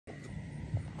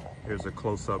Here's a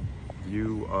close-up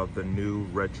view of the new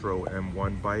retro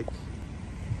M1 bike.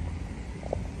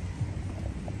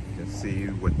 You can see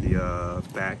with the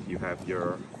back you have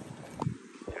your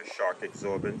shark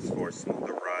absorbents for a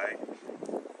smoother ride.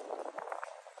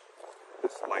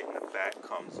 This light in the back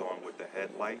comes on with the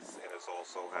headlights, and it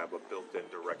also have a built-in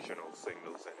directional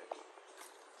signals in it.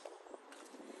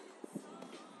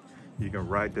 You can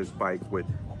ride this bike with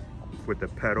the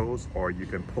pedals, or you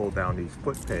can pull down these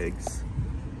foot pegs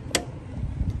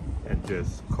and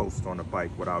just coast on the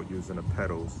bike without using the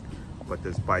pedals. But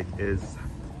this bike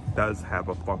does have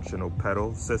a functional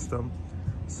pedal system,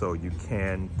 so you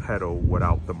can pedal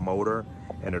without the motor,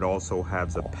 and it also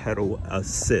has a pedal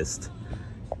assist,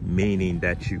 meaning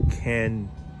that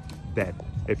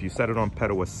if you set it on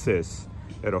pedal assist,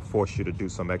 it'll force you to do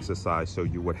some exercise, so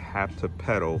you would have to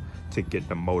pedal to get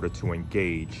the motor to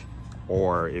engage.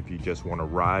 Or if you just want to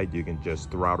ride, you can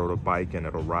just throttle the bike and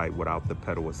it'll ride without the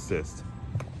pedal assist.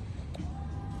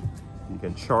 You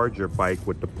can charge your bike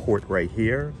with the port right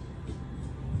here.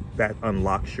 That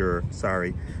unlocks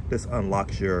this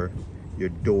unlocks your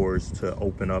doors to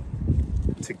open up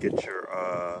to get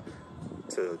your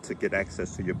to get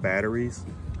access to your batteries.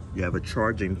 You have a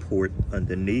charging port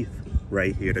underneath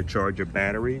right here to charge your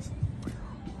batteries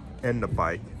in the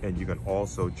bike, and you can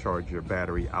also charge your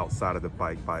battery outside of the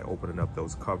bike by opening up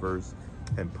those covers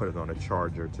and put it on a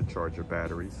charger to charge your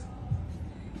batteries.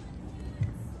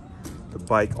 The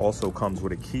bike also comes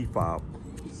with a key fob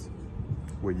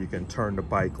where you can turn the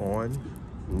bike on,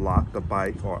 lock the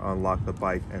bike, or unlock the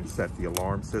bike and set the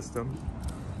alarm system.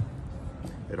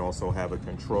 It also have a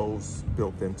controls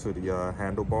built into the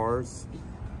handlebars.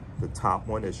 The top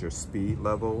one is your speed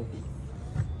level.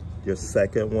 Your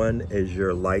second one is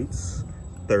your lights.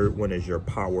 Third one is your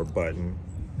power button.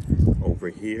 Over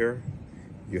here,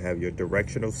 you have your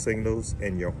directional signals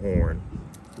and your horn.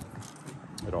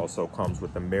 It also comes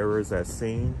with the mirrors as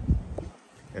seen,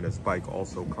 and this bike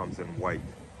also comes in white.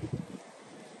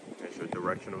 There's your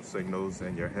directional signals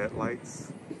and your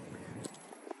headlights.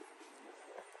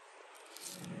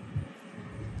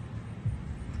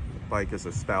 The bike is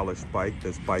a stylish bike.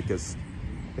 This bike is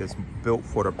built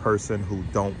for the person who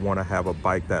don't want to have a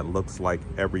bike that looks like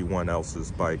everyone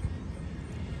else's bike.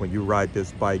 When you ride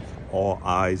this bike, all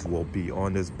eyes will be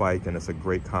on this bike, and it's a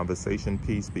great conversation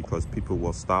piece because people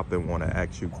will stop and want to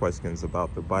ask you questions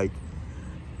about the bike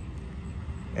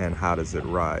and how does it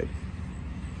ride.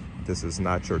 This is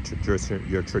not your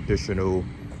traditional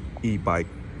e-bike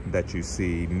that you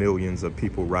see millions of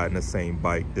people riding the same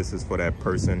bike. This is for that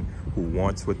person who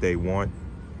wants what they want,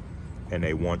 and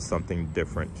they want something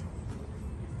different.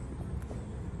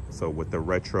 So with the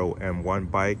retro M1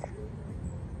 bike,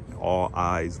 all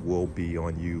eyes will be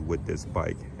on you with this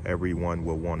bike. Everyone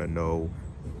will want to know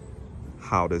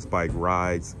how this bike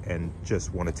rides and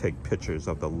just want to take pictures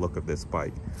of the look of this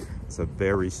bike. It's a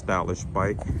very stylish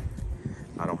bike.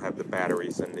 I don't have the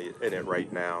batteries in it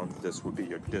right now. This would be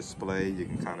your display. You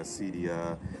can kind of see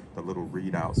the little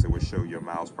readouts. It would show your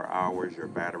miles per hour, your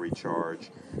battery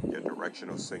charge, your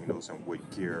directional signals, and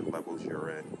what gear levels you're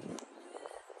in.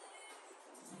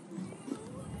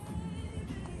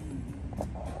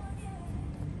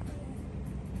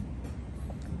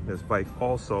 This bike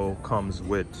also comes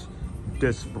with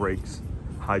disc brakes,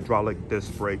 hydraulic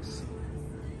disc brakes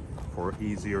for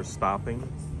easier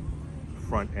stopping.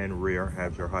 Front and rear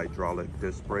have your hydraulic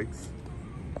disc brakes.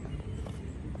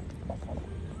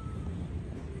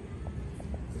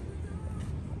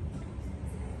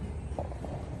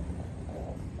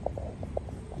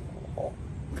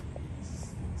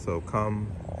 So come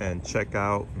and check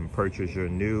out and purchase your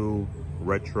new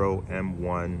retro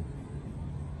M1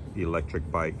 electric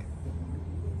bike.